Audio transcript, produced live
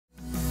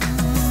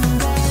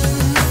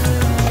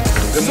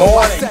Good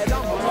morning.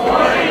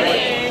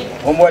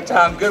 One more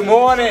time, good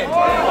morning.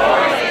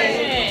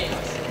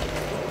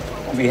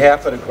 On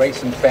behalf of the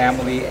Grayson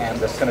family and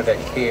the Center that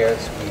cares,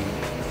 we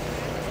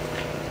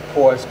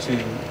pause to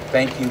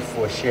thank you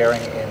for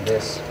sharing in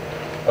this,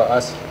 for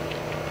us,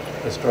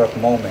 historic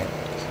moment.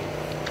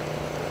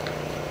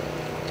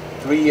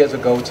 3 years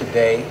ago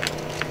today,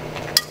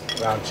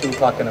 around 2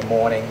 o'clock in the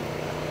morning,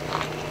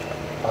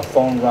 our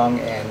phone rung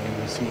and we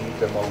received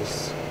the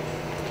most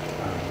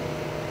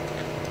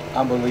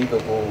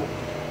unbelievable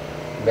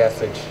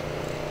message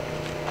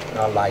in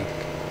our life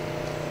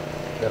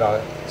that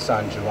our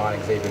son, Jaron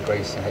X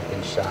Grayson, had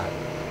been shot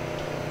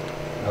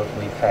and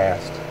ultimately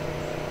passed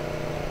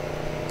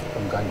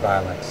from gun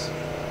violence.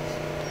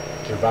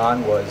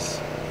 Jaron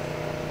was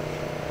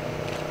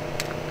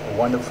a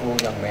wonderful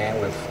young man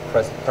with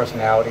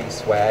personality,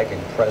 swag,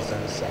 and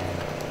presence, and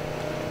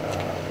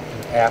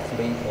an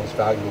athlete, most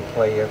valuable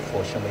player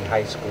for Shinley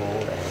High School,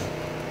 and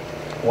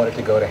wanted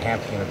to go to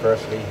Hampton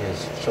University,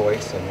 his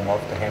choice, and went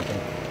off to Hampton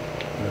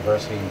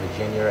University in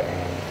Virginia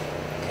and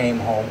came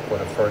home for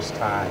the first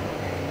time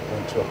and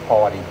went to a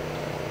party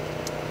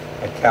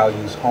at Cal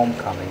U's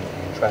homecoming,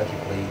 and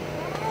tragically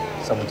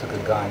someone took a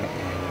gun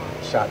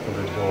and shot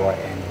through the door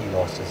and he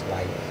lost his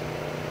life.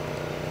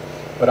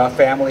 But our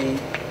family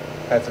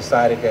has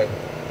decided that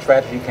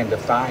tragedy can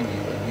define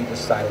you, and we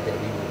decided that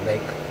we would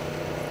make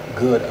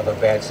good of a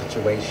bad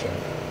situation.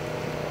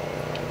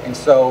 And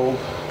so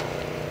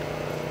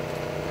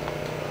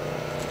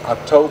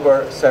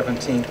October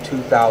 17,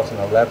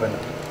 2011,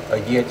 a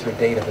year to the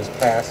date of his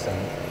passing,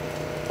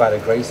 by the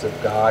grace of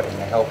God and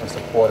the help and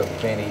support of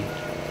Jenny,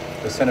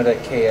 the Center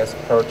that cares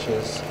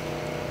purchased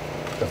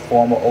the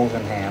former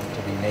Oldham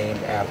to be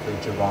named after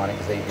Jaron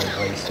X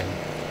Grayson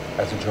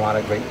as the Jaron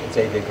X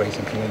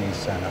Grayson Community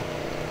Center.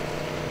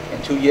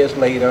 And 2 years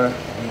later,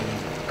 we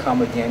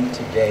come again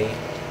today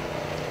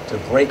to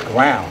break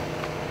ground,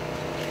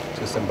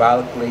 to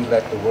symbolically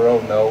let the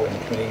world know and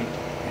the community,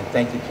 and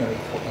thank the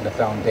community and the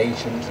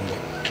foundations and the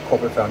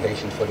corporate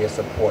foundations for their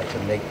support to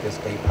make this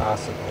day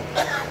possible.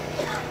 A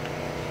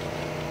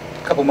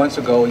couple months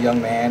ago, a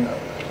young man,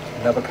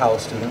 another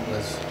college student,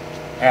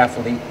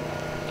 athlete,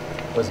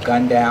 was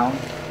gunned down.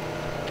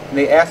 And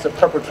they asked the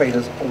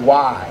perpetrators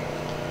why.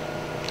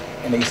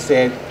 And they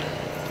said,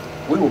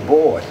 "We were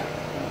bored.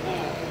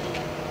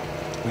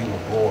 We were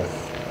bored."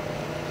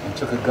 And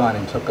took a gun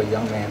and took a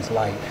young man's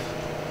life.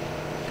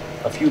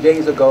 A few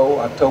days ago,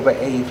 October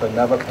 8th,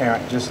 another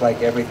parent, just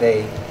like every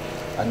day,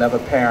 another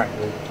parent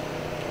would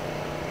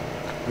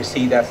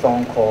receive that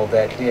phone call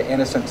that their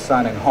innocent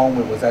son in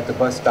Homewood was at the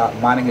bus stop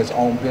minding his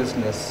own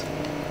business.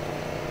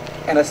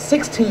 And a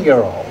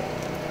 16-year-old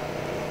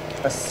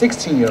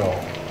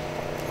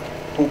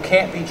who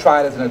can't be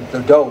tried as an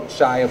adult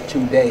shy of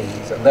 2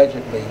 days,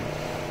 allegedly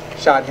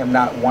shot him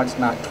not once,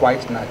 not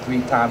twice, not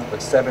 3 times,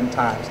 but 7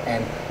 times.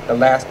 And the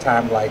last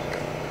time like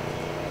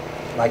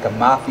a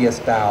mafia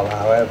style,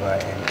 however,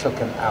 and took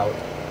him out,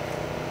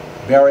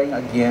 burying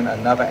again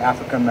another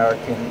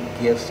African-American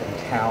gifts and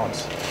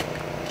talents,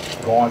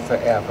 gone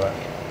forever,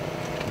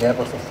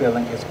 never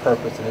fulfilling his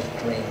purpose and his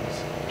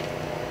dreams.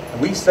 And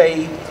we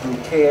say through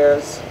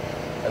CARES,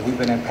 that we've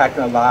been impacting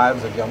the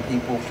lives of young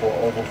people for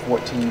over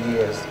 14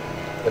 years,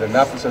 that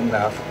enough is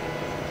enough,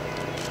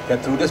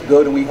 that through this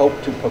building we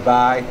hope to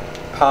provide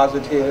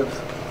positive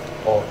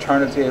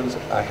alternatives,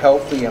 a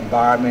healthy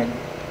environment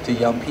to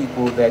young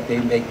people, that they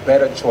make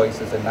better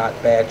choices and not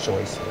bad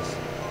choices.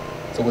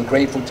 So we're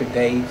grateful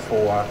today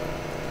for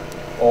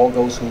all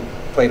those who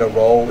played a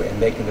role in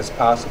making this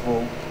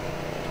possible,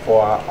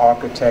 for our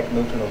architect,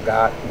 Newton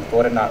O'Gott, who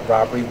thought it not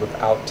robbery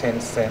without 10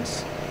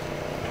 cents,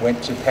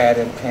 went to pad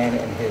and pen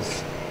and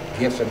his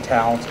gifts and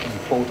talents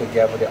and pulled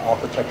together the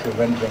architectural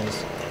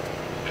renderings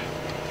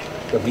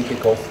that we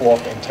could go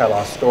forth and tell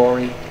our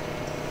story,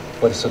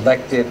 for the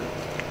selected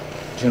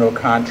general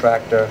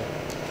contractor,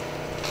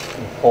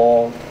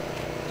 Paul,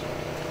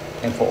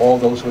 and for all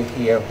those who are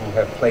here who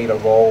have played a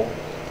role,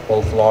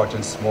 both large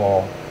and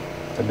small,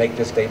 to make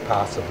this day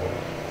possible.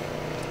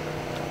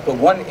 But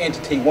one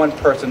entity, one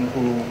person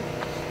who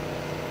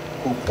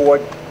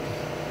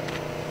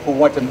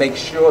wanted to make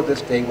sure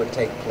this day would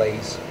take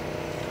place,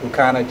 who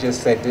kind of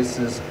just said,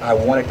 I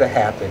want it to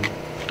happen,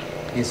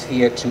 is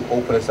here to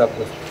open us up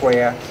with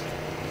prayer.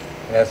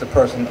 And as a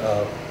person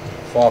of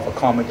Father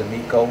Carmen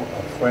D'Amico,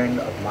 a friend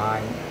of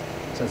mine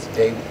since the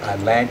day I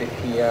landed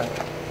here,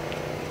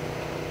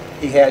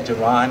 he had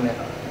Jaron,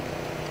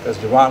 because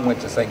Jaron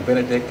went to St.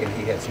 Benedict and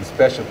he had some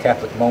special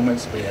Catholic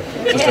moments where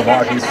Sister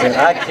Margie said,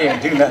 "I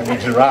can't do nothing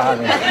with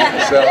Jaron,"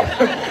 and so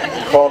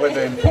called it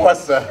the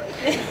enforcer.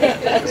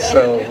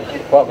 So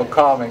Father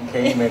Carmen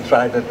came and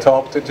tried to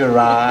talk to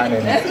Jaron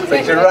and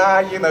say,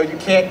 "Jaron, you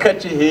can't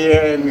cut your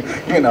hair and,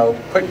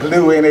 put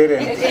glue in it."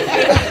 And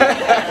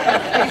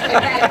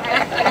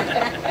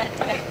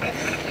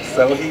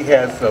so he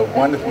has a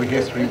wonderful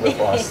history with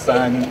our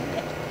son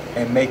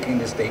and making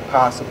this day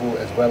possible,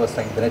 as well as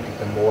St. Benedict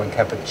and Moore and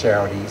Catholic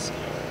Charities.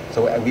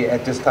 So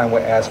at this time,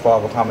 we'll ask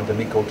Father Carmen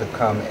D'Amico to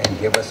come and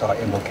give us our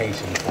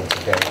invocation for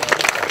today.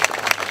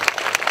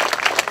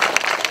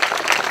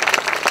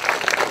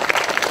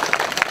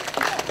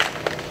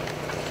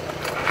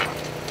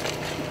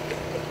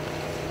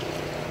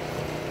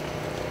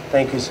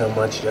 Thank you so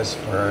much just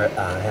for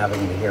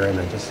having me here, and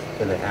I'm just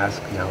going to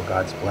ask now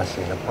God's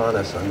blessing upon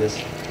us on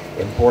this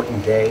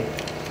important day.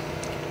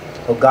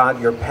 Oh God,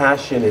 your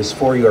passion is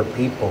for your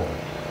people.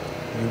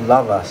 You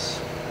love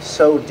us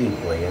so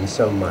deeply and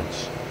so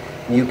much.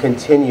 You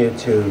continue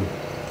to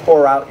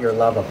pour out your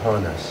love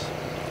upon us.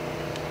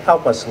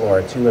 Help us,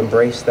 Lord, to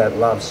embrace that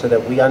love so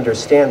that we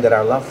understand that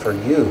our love for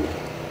you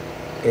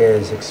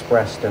is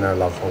expressed in our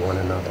love for one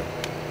another.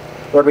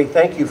 Lord, we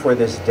thank you for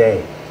this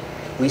day.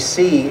 We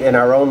see in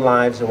our own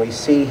lives and we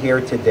see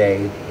here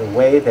today the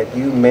way that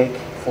you make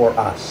for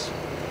us.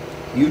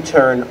 You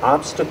turn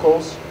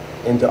obstacles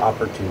into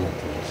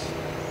opportunities.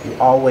 You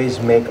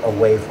always make a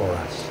way for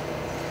us.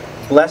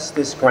 Bless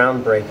this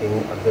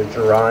groundbreaking of the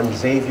Jaron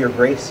X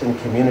Grayson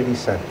Community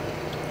Center.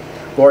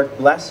 Lord,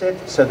 bless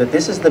it so that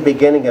this is the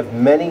beginning of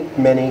many,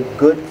 many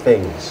good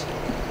things,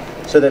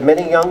 so that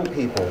many young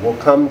people will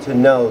come to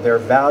know their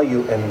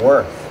value and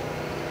worth,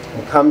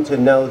 and come to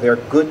know their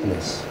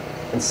goodness,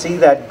 and see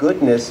that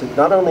goodness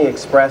not only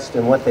expressed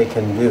in what they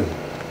can do,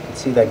 but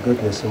see that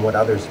goodness in what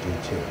others do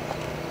too.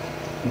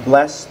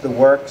 Bless the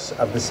works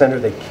of the Center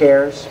That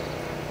Cares.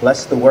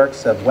 Bless the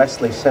works of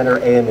Wesley Center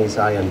AME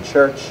Zion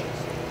Church.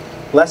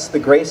 Bless the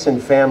Grayson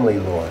family,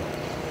 Lord.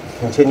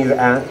 Continue to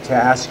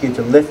ask you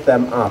to lift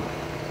them up,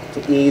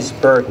 to ease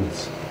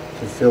burdens,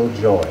 to fill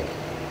joy.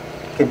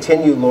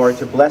 Continue, Lord,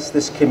 to bless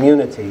this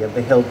community of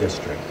the Hill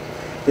District,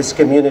 this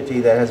community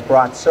that has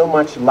brought so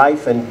much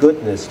life and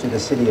goodness to the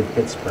city of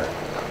Pittsburgh.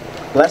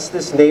 Bless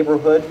this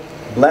neighborhood,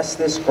 bless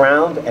this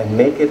ground, and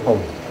make it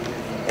holy.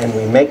 And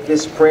we make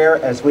this prayer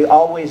as we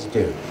always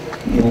do.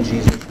 In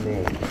Jesus'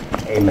 name,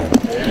 amen.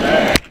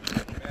 Amen.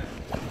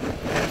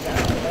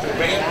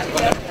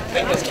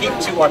 Let's keep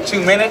to our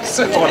 2 minutes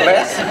or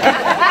less.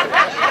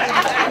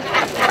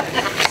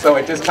 So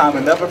at this time,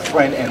 another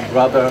friend and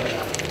brother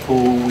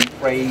who we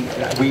pray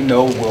we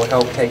know will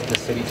help take the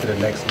city to the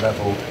next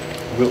level.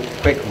 Real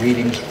quick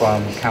readings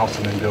from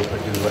Councilman Bill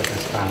Perdue at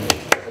this time.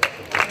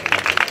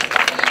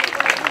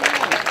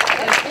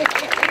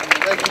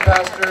 Thank you,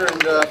 Pastor.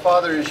 And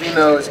Father, as you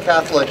know, as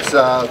Catholics,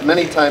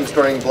 many times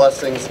during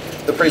blessings,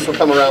 the priest will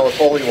come around with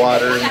holy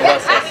water and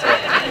bless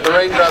us. The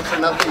raindrops are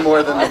nothing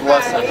more than the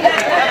blessing.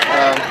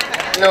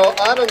 You know,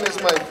 autumn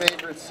is my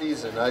favorite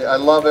season. I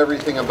love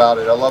everything about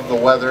it. I love the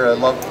weather. I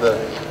love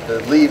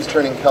the leaves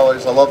turning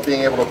colors. I love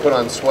being able to put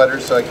on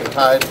sweaters so I can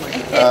hide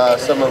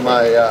some of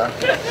my...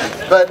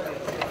 But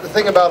the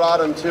thing about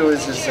autumn, too,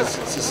 is it's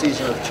a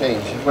season of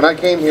change. When I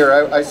came here,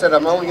 I said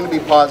I'm only going to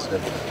be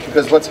positive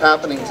because what's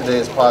happening today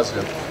is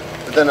positive.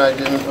 But then I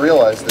didn't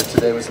realize that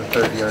today was the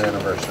 3rd year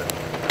anniversary.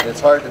 And it's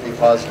hard to be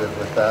positive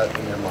with that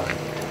in your mind.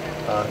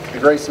 To the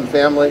Grayson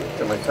family,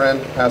 to my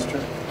friend, Pastor,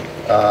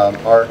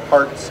 our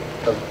hearts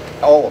of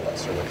all of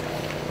us are with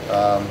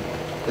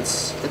you.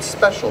 It's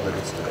special that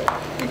it's today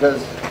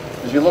because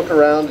as you look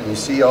around and you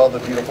see all the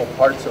beautiful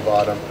parts of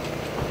autumn,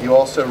 you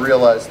also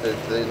realize that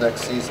the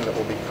next season that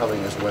will be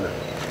coming is winter.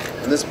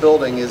 And this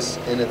building is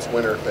in its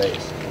winter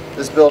phase.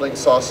 This building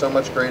saw so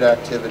much great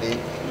activity.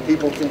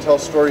 People can tell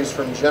stories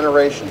from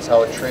generations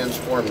how it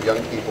transformed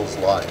young people's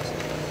lives.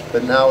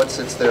 But now it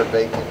sits there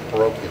vacant,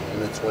 broken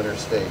in its winter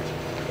stage.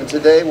 And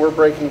today we're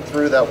breaking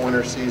through that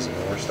winter season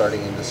and we're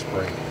starting into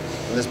spring.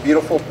 And this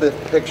beautiful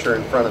picture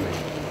in front of me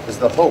is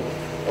the hope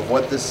of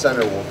what this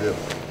center will do.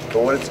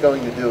 But what it's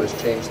going to do is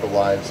change the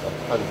lives of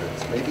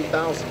hundreds, maybe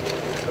thousands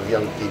of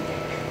young people.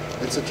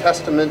 It's a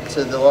testament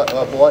to the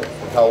of life,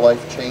 of how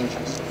life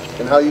changes,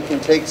 and how you can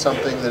take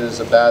something that is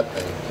a bad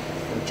thing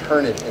and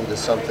turn it into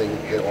something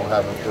that will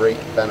have a great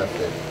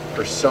benefit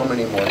for so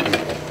many more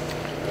people.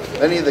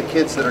 Many of the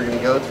kids that are going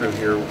to go through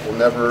here will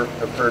never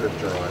have heard of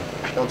Jaron.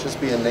 They'll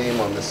just be a name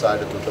on the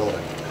side of the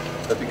building.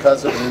 But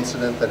because of an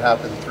incident that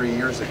happened 3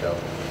 years ago,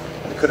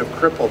 it could have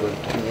crippled a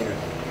community.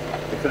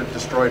 It could have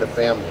destroyed a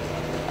family.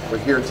 We're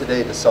here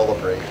today to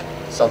celebrate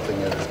something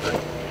that is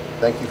great.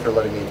 Thank you for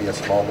letting me be a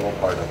small little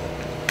part of it.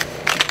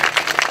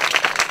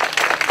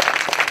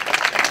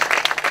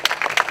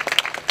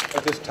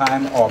 At this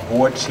time, our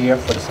board chair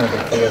for the Center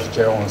That Cares,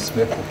 Jaron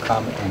Smith, will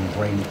come and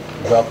bring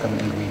welcome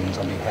and greetings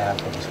on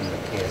behalf of the Center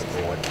That Cares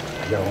board.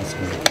 Jaron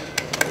Smith.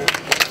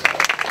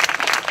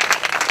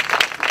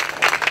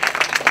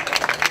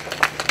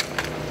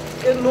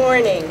 Good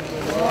morning.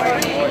 Good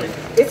morning.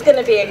 It's going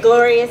to be a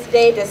glorious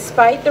day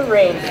despite the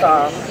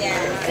rainfall.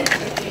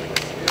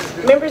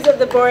 Yes. Members of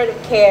the Board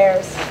of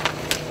Cares,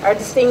 our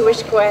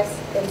distinguished guests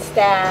and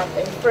staff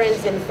and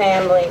friends and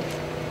family,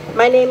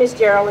 my name is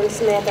Jaron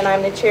Smith and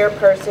I'm the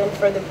chairperson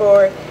for the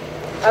board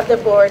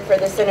for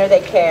the Center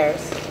That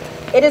Cares.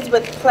 It is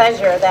with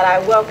pleasure that I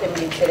welcome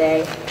you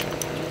today.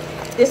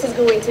 This is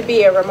going to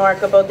be a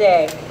remarkable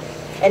day,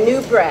 a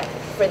new breath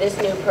for this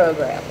new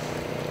program.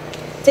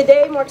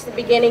 Today marks the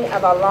beginning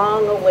of a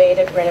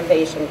long-awaited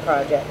renovation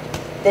project.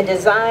 The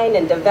design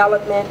and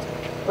development,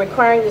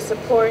 requiring the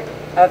support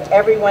of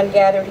everyone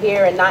gathered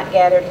here and not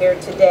gathered here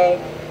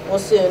today, will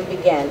soon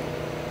begin.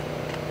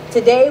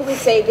 Today we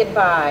say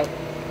goodbye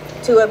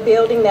to a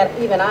building that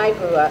even I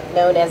grew up,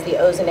 known as the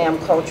Ozanam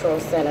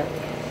Cultural Center.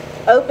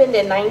 Opened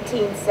in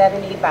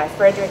 1970 by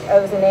Frederick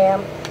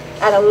Ozanam,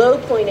 at a low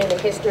point in the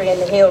history in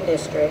the Hill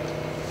District.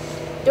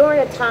 During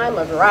a time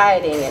of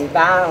rioting and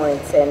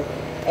violence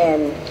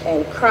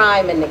and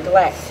crime and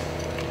neglect,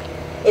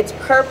 its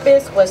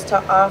purpose was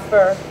to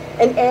offer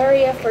an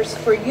area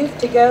for youth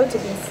to go to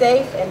be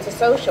safe and to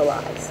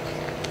socialize.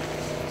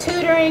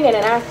 Tutoring and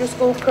an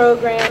after-school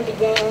program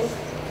began,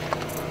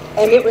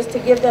 and it was to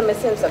give them a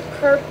sense of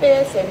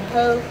purpose and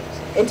hope,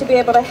 and to be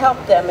able to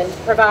help them and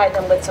provide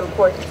them with some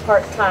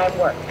part-time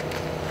work.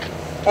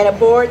 And a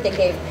board that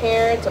gave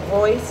parents a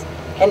voice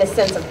and a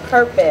sense of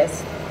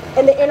purpose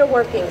in the inner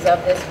workings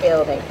of this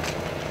building.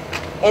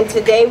 And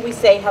today we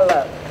say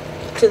hello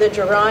to the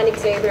Jaron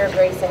X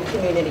Grayson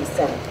Community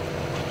Center.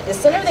 The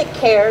center that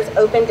cares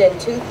opened in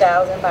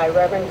 2000 by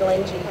Reverend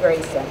Glenn G.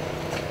 Grayson.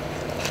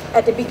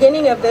 At the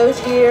beginning of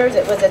those years,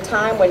 it was a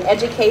time when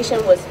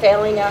education was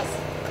failing us,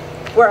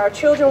 where our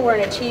children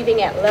weren't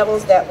achieving at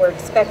levels that were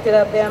expected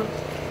of them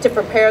to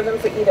prepare them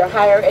for either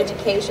higher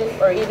education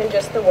or even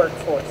just the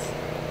workforce,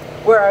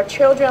 where our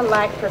children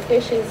lacked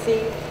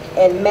proficiency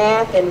in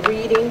math and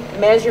reading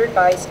measured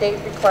by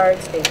state-required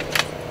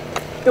standards,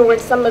 during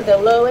some of the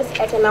lowest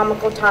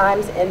economical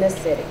times in the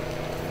city.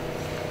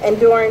 And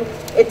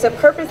it's a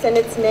purpose in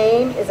its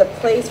name is a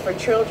place for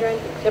children.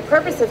 The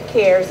purpose of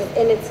CARES is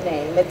in its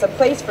name. It's a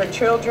place for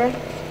children,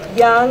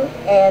 young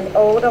and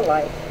old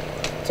alike,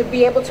 to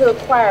be able to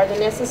acquire the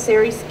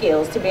necessary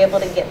skills to be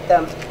able to get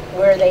them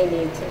where they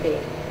need to be.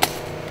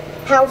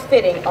 How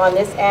fitting on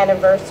this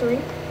anniversary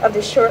of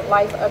the short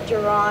life of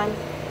Jaron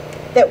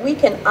that we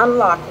can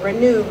unlock,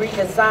 renew,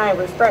 redesign,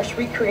 refresh,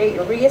 recreate,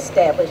 and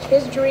reestablish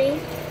his dream,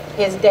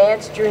 his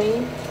dad's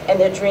dream, and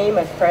the dream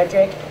of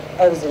Frederick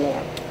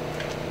Ozanam,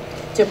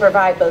 to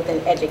provide both an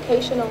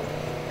educational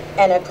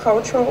and a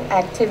cultural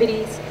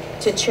activities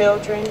to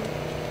children,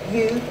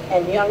 youth,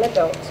 and young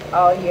adults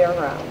all year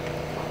round.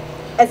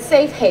 A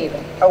safe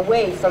haven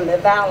away from the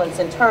violence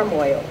and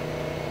turmoil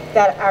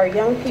that our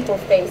young people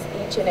face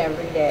each and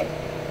every day.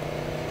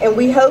 And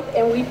we hope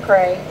and we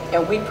pray,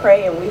 and we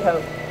pray and we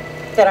hope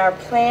that our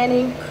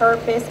planning,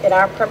 purpose, and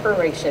our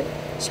preparation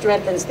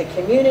strengthens the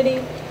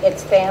community,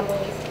 its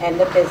families, and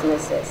the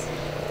businesses.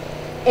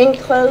 In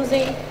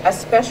closing, a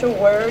special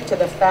word to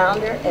the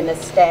founder and the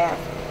staff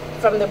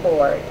from the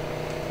board,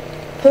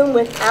 whom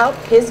without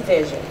his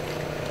vision,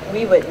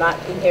 we would not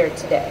be here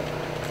today,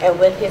 and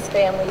with his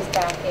family's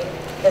backing,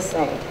 the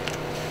same.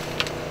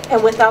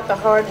 And without the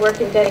hard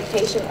work and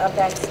dedication of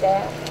that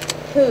staff,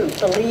 who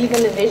believe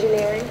in the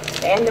visionary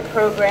and the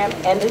program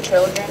and the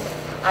children,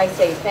 I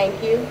say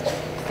thank you,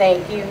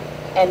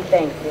 and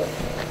thank you.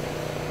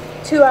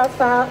 To our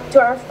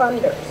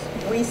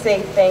funders, we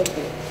say thank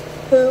you,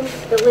 whom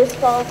the list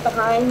falls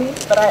behind me,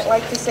 but I'd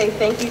like to say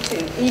thank you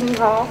to Eden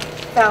Hall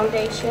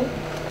Foundation,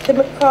 the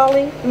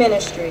McCrawley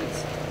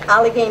Ministries,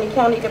 Allegheny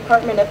County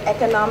Department of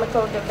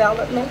Economical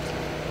Development,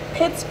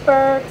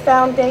 Pittsburgh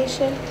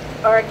Foundation,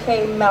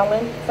 R.K.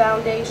 Mellon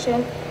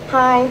Foundation,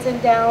 Hines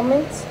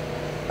Endowments,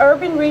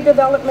 Urban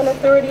Redevelopment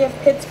Authority of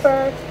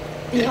Pittsburgh,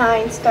 the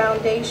Hines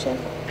Foundation,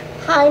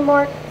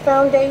 Highmark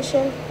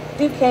Foundation,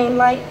 Duquesne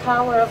Light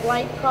Power of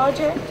Light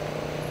Project,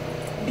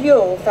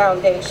 Buell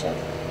Foundation,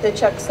 the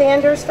Chuck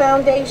Sanders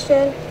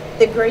Foundation,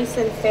 the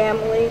Grayson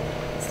Family,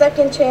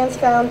 Second Chance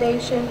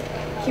Foundation,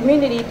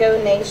 Community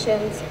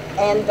Donations,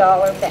 and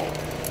Dollar Bank.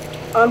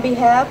 On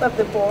behalf of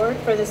the board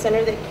for the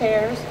Center That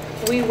Cares,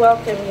 we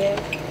welcome you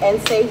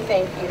and say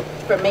thank you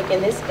for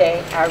making this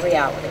day our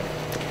reality.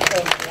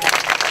 Thank you.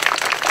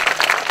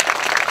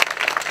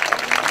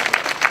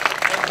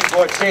 Thank you,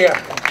 Board Chair,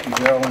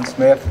 Geraldine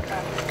Smith.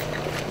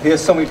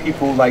 There's so many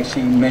people, like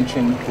she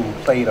mentioned, who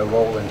played a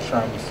role in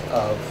terms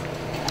of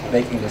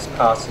making this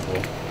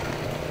possible.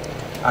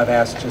 I've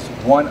asked just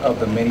one of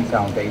the many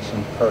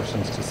foundation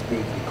persons to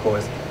speak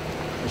because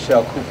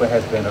Michelle Cooper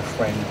has been a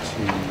friend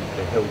to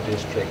the Hill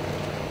District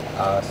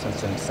since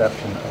the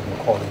inception of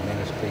Macaulay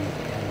Ministries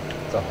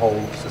and the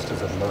whole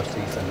Sisters of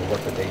Mercies and the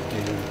work that they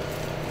do,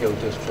 Hill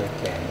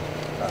District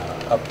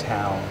and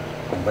Uptown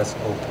and West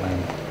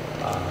Oakland.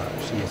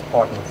 She has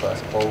partnered with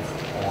us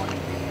both on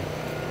the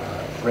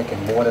brick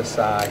and mortar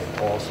side and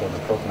also on the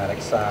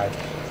programmatic side,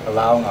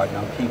 allowing our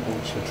young people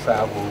to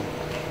travel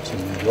to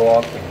New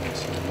York and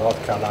to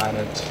North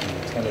Carolina,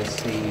 to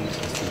Tennessee,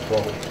 to see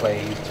Broadway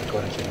plays, to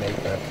go to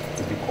Jamaica,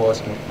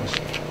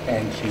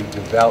 and to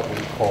develop what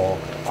we call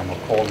our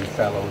Macaulay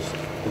Fellows,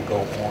 who go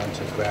on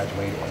to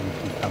graduate and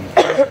become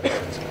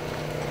citizens.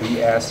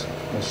 We asked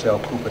Michelle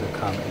Cooper to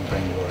come and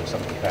bring words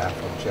on behalf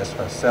of just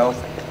herself,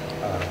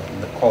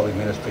 Macaulay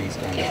Ministries,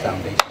 and the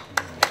foundation.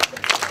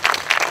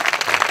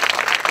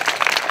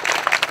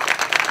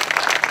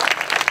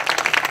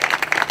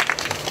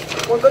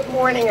 Well, good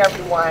morning,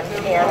 everyone.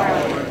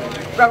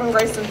 And Reverend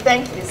Grayson,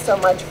 thank you so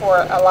much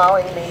for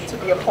allowing me to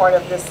be a part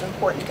of this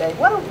important day.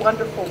 What a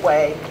wonderful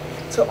way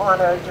to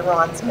honor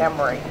Jaron's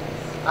memory.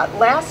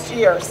 Last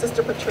year,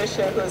 Sister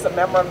Patricia, who is a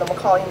member of the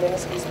Macaulay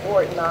Ministries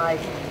Board, and I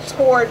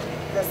toured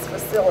this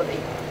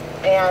facility.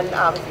 And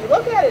if you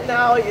look at it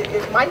now,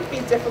 it might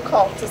be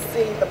difficult to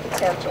see the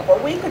potential,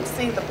 but we could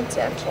see the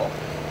potential.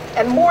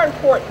 And more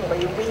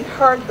importantly, we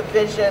heard the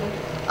vision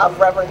of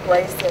Reverend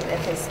Grayson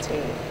and his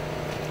team.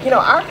 You know,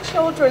 our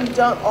children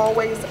don't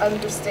always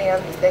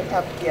understand that they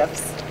have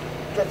gifts,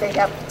 that they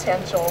have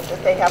potential,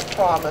 that they have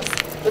promise,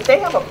 that they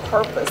have a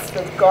purpose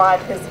that God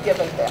has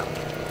given them.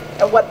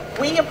 And what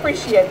we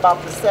appreciate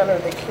about the Center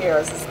that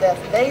Cares is that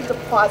they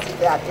deposit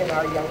that in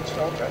our young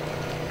children.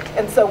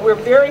 And so we're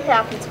very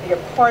happy to be a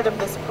part of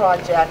this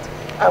project,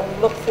 and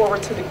we look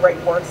forward to the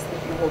great works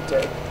that you will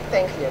do.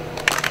 Thank you.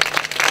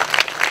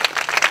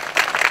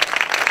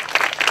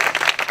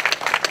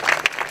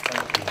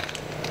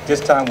 This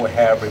time we'll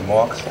have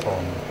remarks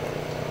from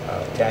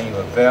Daniel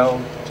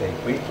Lavelle, Jay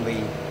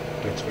Wheatley,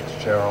 Rich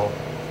Fitzgerald,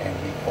 and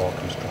Rick Paul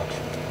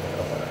Construction.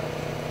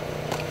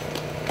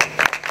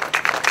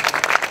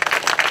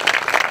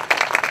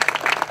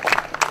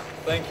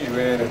 Thank you,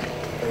 and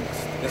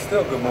it's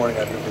still good morning,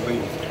 I do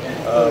believe.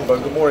 But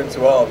good morning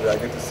to all of you. I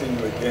get to see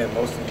you again.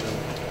 Most of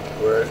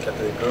you were at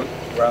the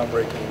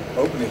groundbreaking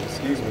opening,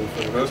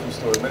 for the grocery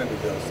store a minute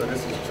ago. So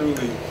this is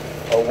truly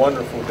a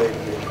wonderful day to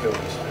be in the Hill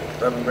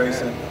District. Reverend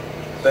Grayson,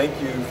 thank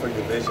you for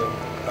your vision,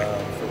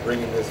 for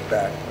bringing this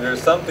back. There are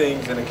some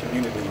things in a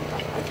community,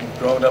 if you've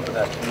grown up in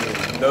that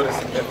community, you know the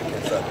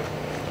significance of it.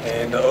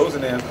 And the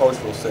Ozanam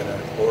Cultural Center,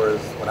 or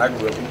as when I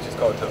grew up, we just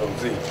called it the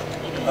OZ,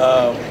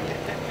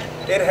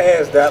 it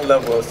has that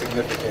level of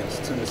significance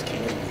to this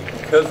community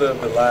because of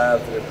the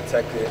lives that it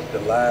protected, the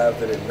lives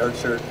that it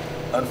nurtured.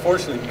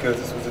 Unfortunately, because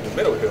this was in the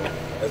Middle Hill,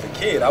 as a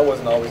kid, I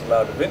wasn't always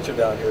allowed to venture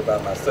down here by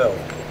myself.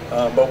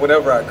 But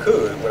whenever I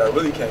could, what I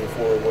really came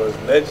for was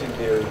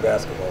legendary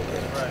basketball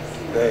games.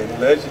 The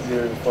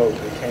legendary folk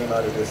that came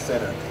out of this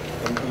center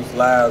and whose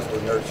lives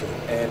were nurtured.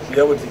 And to be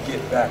able to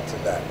get back to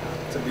that,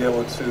 to be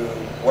able to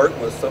work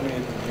with so many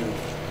of the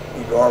youth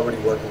who you're already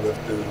working with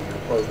through your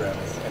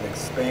programming and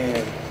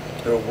expand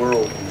their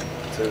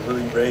worldview, to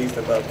really raise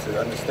them up to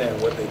understand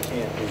what they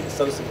can be is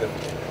so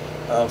significant.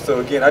 So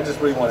again, I just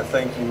really want to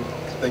thank you,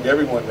 thank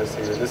everyone that's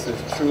here. This is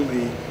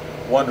truly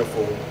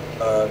wonderful.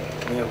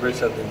 Me and Rich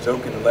have been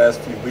joking the last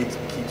few weeks.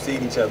 We keep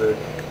seeing each other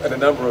at a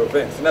number of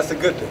events, and that's a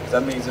good thing.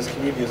 That means this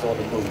community is on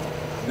the move.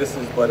 This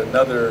is but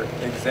another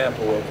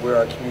example of where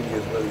our community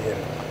is really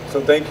headed.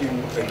 So thank you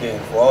again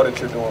for all that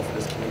you're doing for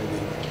this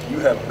community. You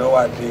have no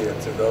idea,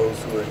 to those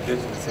who are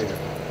indigenous here,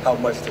 how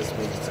much this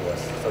means to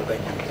us. So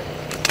thank you again.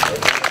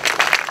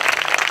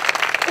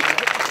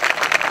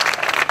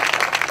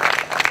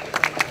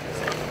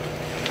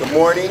 Good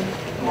morning.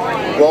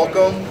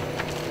 Welcome.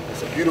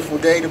 It's a beautiful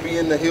day to be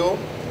in the Hill,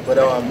 but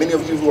many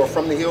of you who are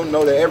from the Hill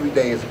know that every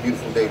day is a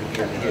beautiful day to be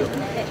in the Hill.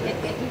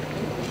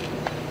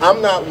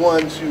 I'm not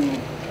one to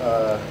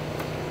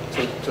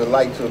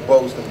like to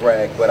boast and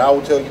brag, but I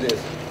will tell you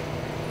this.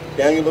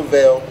 Daniel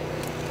Lavelle,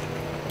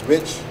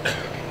 Rich,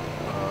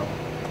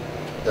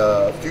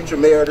 the future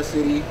mayor of the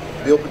city,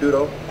 Bill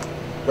Peduto,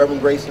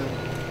 Reverend Grayson,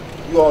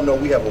 you all know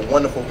we have a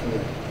wonderful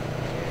community.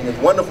 And it's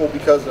wonderful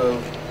because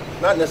of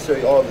not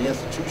necessarily all the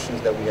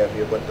institutions that we have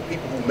here, but the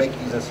people who make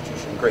these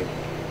institutions great.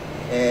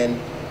 And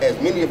as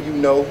many of you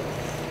know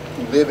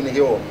who live in the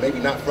Hill, or maybe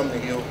not from the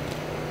Hill,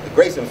 the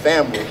Grayson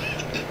family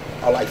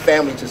are like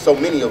family to so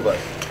many of us.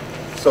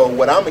 So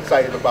what I'm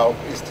excited about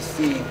is to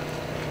see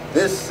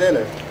this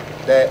center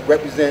that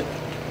represents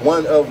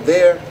one of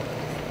their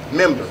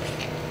members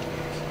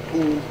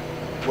who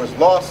was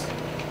lost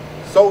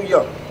so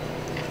young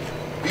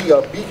be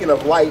a beacon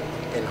of light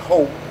and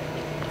hope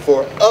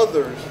for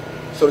others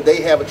so that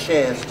they have a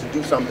chance to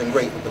do something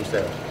great with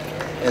themselves.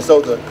 And so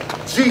the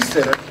G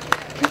Center,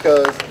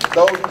 because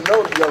those who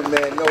know the young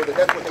man know that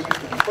that's what they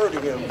used to refer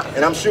to him.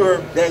 And I'm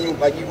sure, Daniel,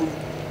 like you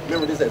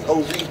remember this as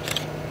OZ,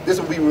 this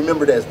will be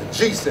remembered as the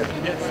G Center.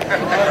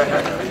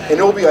 And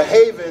it will be a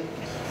haven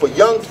for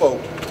young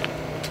folk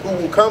who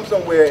will come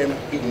somewhere and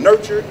be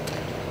nurtured,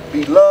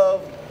 be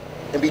loved,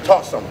 and be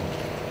taught something.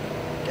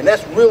 And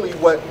that's really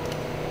what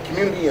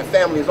community and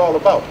family is all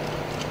about.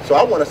 So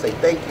I want to say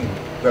thank you,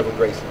 Reverend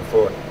Grayson,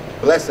 for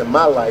blessing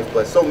my life,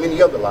 but so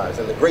many other lives,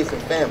 and the Grayson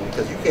family,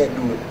 because you can't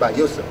do it by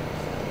yourself.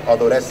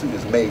 Although that suit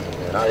is amazing,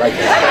 man. I like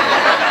that.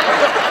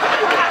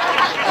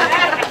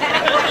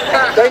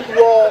 Thank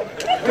you all.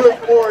 We look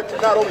forward to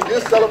not only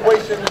this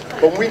celebration,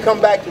 but when we come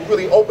back to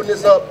really open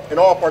this up and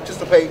all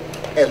participate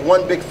as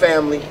one big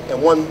family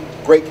and one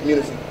great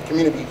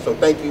community. So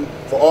thank you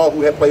for all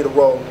who have played a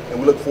role, and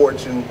we look forward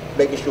to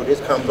making sure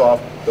this comes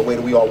off the way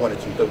that we all want it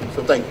to.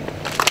 So thank you.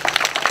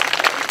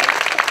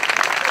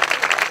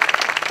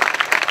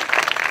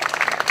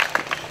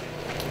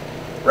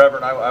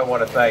 Reverend, I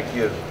want to thank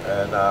you,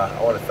 and I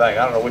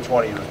don't know which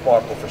one of you is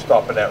responsible for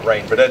stopping that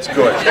rain, but that's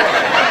good.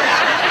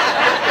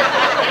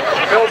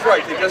 Bill's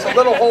right, they just a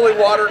little holy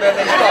water and then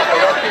they stop. They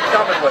don't keep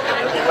coming with it.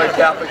 This is the way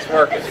Catholics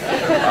work it.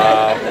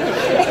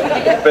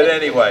 But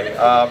anyway,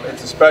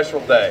 it's a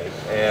special day,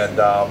 and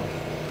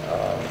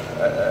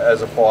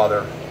as a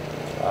father,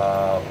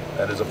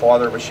 and as a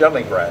father of a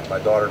Shenley grad, my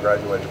daughter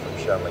graduated from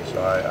Shenley,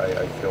 so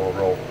I feel a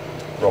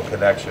real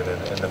connection,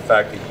 and the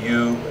fact that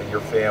you and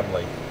your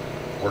family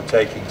were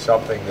taking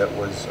something that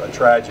was a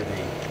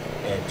tragedy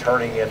and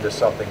turning into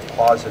something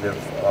positive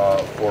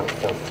for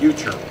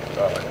future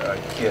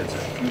kids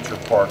and future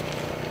part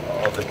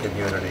of the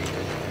community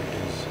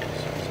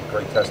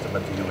great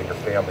testament to you and your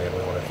family, and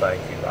we want to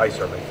thank you. I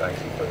certainly thank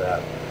you for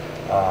that.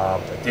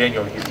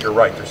 Daniel, you're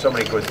right. There's so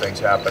many good things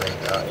happening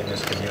in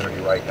this community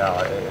right now.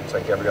 It's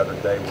like every other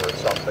day where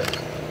it's something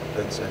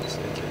it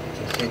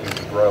continues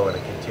to grow and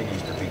it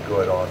continues to be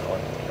good on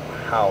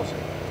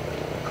housing,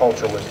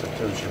 cultural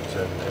institutions,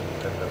 and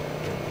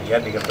the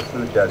ending of the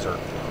food desert.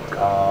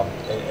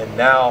 And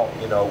now,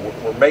 you know,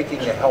 we're making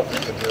a healthy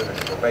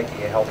community. We're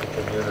making a healthy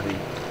community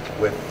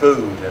with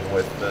food and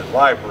with the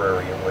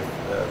library and with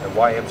the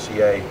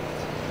YMCA,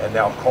 and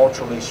now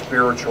culturally,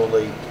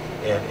 spiritually,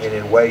 and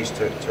in ways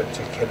to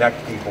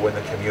connect people in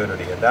the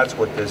community. And that's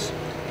what this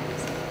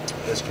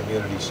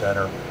community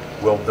center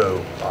will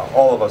do.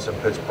 All of us in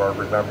Pittsburgh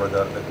remember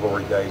the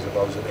glory days of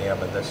O&M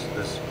and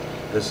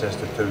this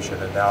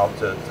institution, and now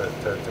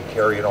to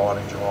carry it on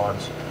in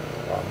Jaron's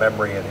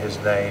memory and his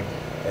name,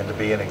 and to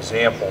be an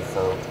example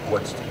for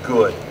what's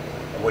good,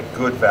 and what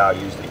good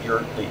values that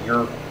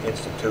your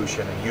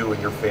institution and you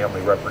and your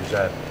family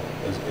represent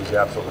is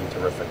absolutely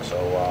terrific.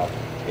 So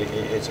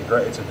it's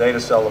a day to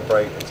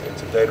celebrate,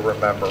 it's a day to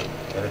remember,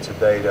 and it's a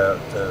day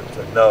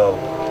to know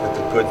that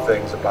the good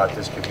things about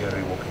this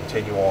community will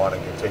continue on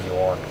and continue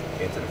on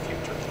into the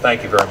future.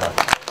 Thank you very much.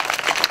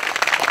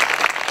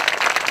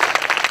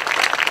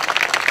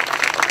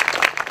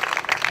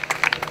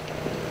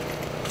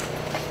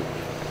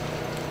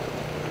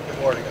 Good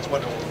morning. It's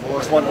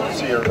wonderful to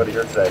see everybody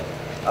here today.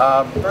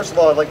 First of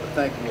all, I'd like to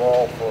thank you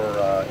all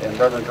and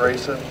Reverend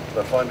Grayson,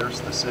 the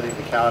funders, the city,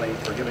 the county,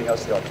 for giving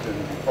us the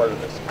opportunity to be part of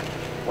this.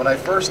 When I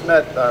first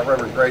met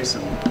Reverend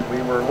Grayson,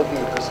 we were looking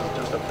at this as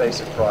just a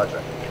basic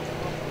project.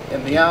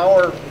 In the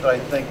hour that I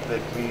think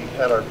that we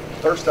had our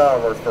first hour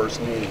of our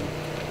first meeting,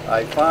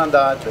 I found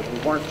out that we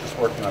weren't just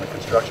working on a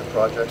construction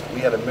project, we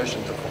had a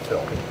mission to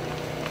fulfill.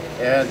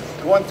 And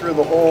going through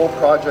the whole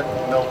project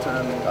with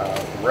Milton,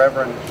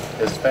 Reverend,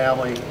 his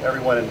family,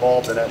 everyone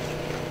involved in it,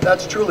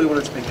 that's truly what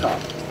it's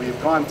become.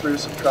 We've gone through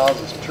some trials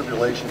and some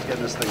tribulations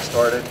getting this thing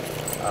started.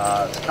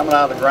 It's coming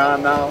out of the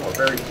ground now.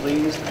 We're very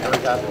pleased and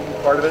very happy to be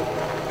part of it.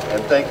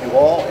 And thank you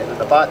all. And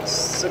in about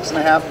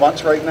 6.5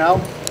 months right now,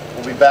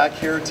 we'll be back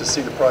here to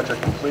see the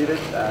project completed.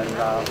 And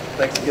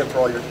thanks again for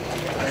all your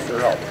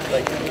help.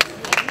 Thank you.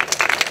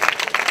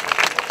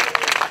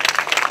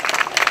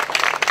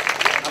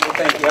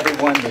 Thank you,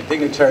 everyone, the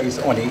dignitaries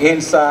on the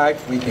inside.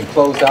 We can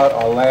close out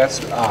our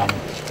last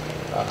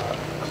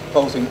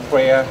closing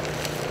prayer.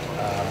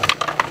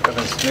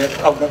 Reverend Smith,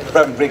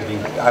 Reverend Rigby,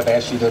 I've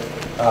asked you to,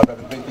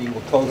 Reverend Rigby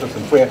will close us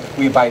in prayer.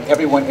 We invite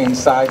everyone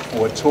inside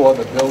for a tour of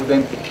the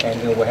building, and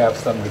then we'll have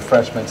some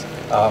refreshments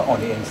on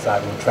the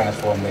inside. We'll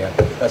transform there.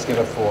 Let's give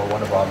it for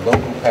one of our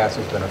local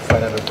pastors, been a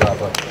friend of the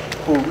brother,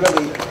 who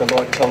really, the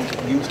Lord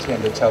used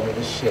him to tell me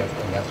to shift,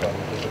 and that's why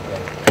we did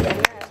today.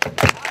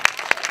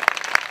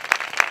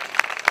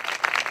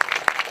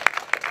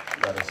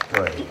 Let us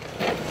pray.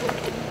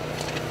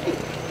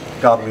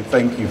 God, we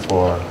thank you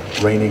for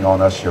raining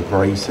on us your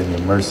grace and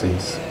your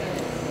mercies.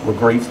 We're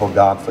grateful,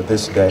 God, for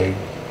this day,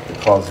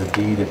 because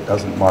indeed it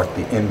doesn't mark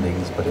the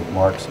endings, but it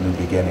marks new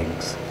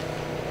beginnings.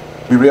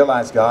 We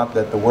realize, God,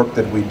 that the work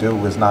that we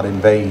do is not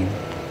in vain,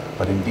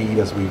 but indeed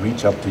as we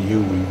reach up to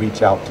you, we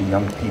reach out to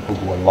young people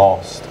who are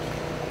lost.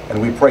 And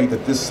we pray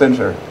that this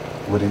center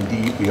would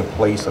indeed be a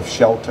place of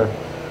shelter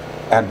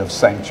and of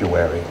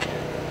sanctuary.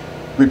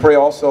 We pray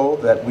also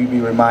that we be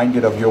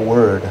reminded of your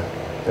word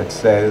that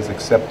says,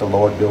 except the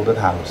Lord build a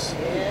house,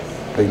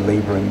 they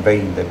labor in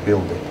vain that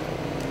build it.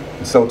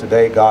 And so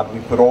today, God,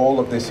 we put all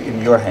of this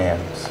in your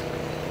hands.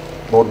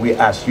 Lord, we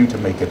ask you to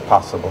make it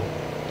possible.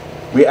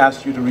 We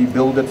ask you to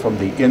rebuild it from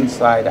the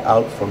inside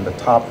out, from the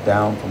top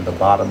down, from the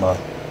bottom up,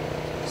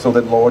 so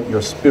that, Lord,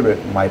 your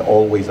spirit might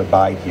always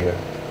abide here,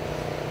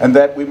 and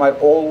that we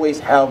might always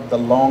have the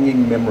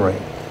longing memory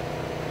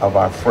of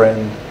our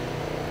friend,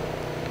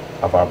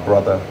 of our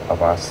brother,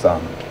 of our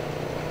son.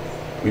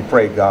 We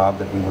pray, God,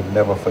 that we would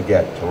never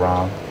forget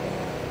Jaron,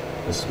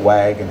 his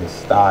swag and his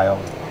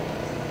style,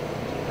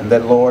 and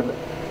that, Lord,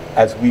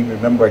 as we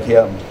remember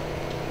him,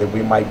 that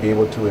we might be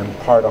able to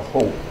impart a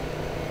hope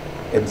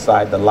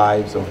inside the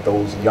lives of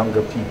those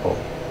younger people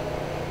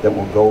that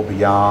will go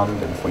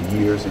beyond and for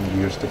years and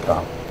years to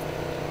come.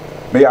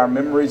 May our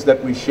memories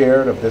that we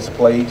shared of this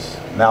place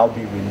now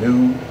be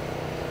renewed,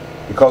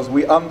 because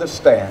we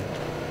understand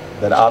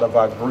that out of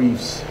our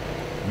griefs,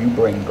 you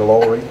bring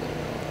glory.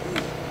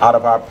 Out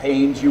of our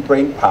pains, you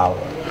bring power.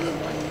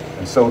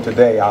 And so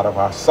today, out of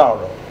our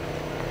sorrow,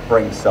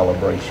 bring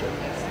celebration.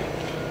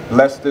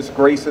 Bless this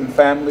Grayson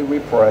family, we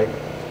pray.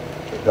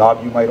 That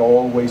God, you might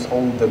always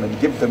hold them and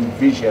give them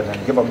vision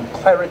and give them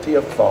clarity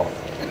of thought,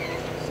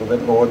 so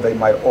that, Lord, they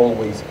might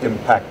always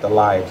impact the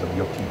lives of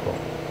your people.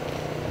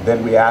 And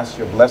then we ask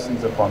your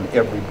blessings upon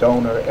every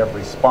donor,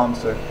 every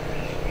sponsor,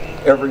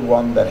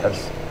 everyone that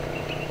has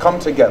come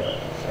together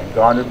and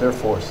garnered their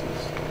forces,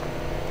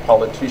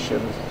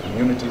 politicians,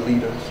 community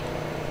leaders.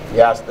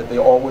 We ask that they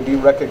all would be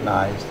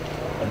recognized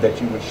and that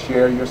you would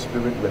share your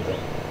spirit with them.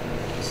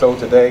 So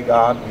today,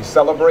 God, we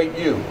celebrate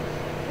you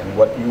and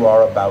what you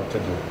are about to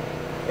do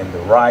in the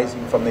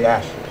rising from the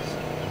ashes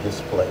of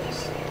this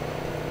place.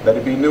 Let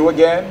it be new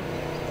again,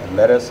 And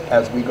let us,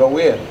 as we go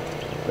in,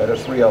 let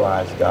us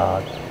realize,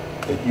 God,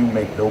 that you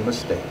make no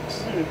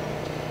mistakes.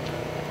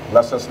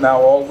 Bless us now,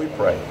 all we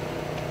pray.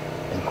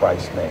 In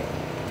Christ's name,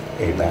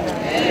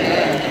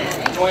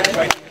 amen.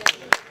 Amen.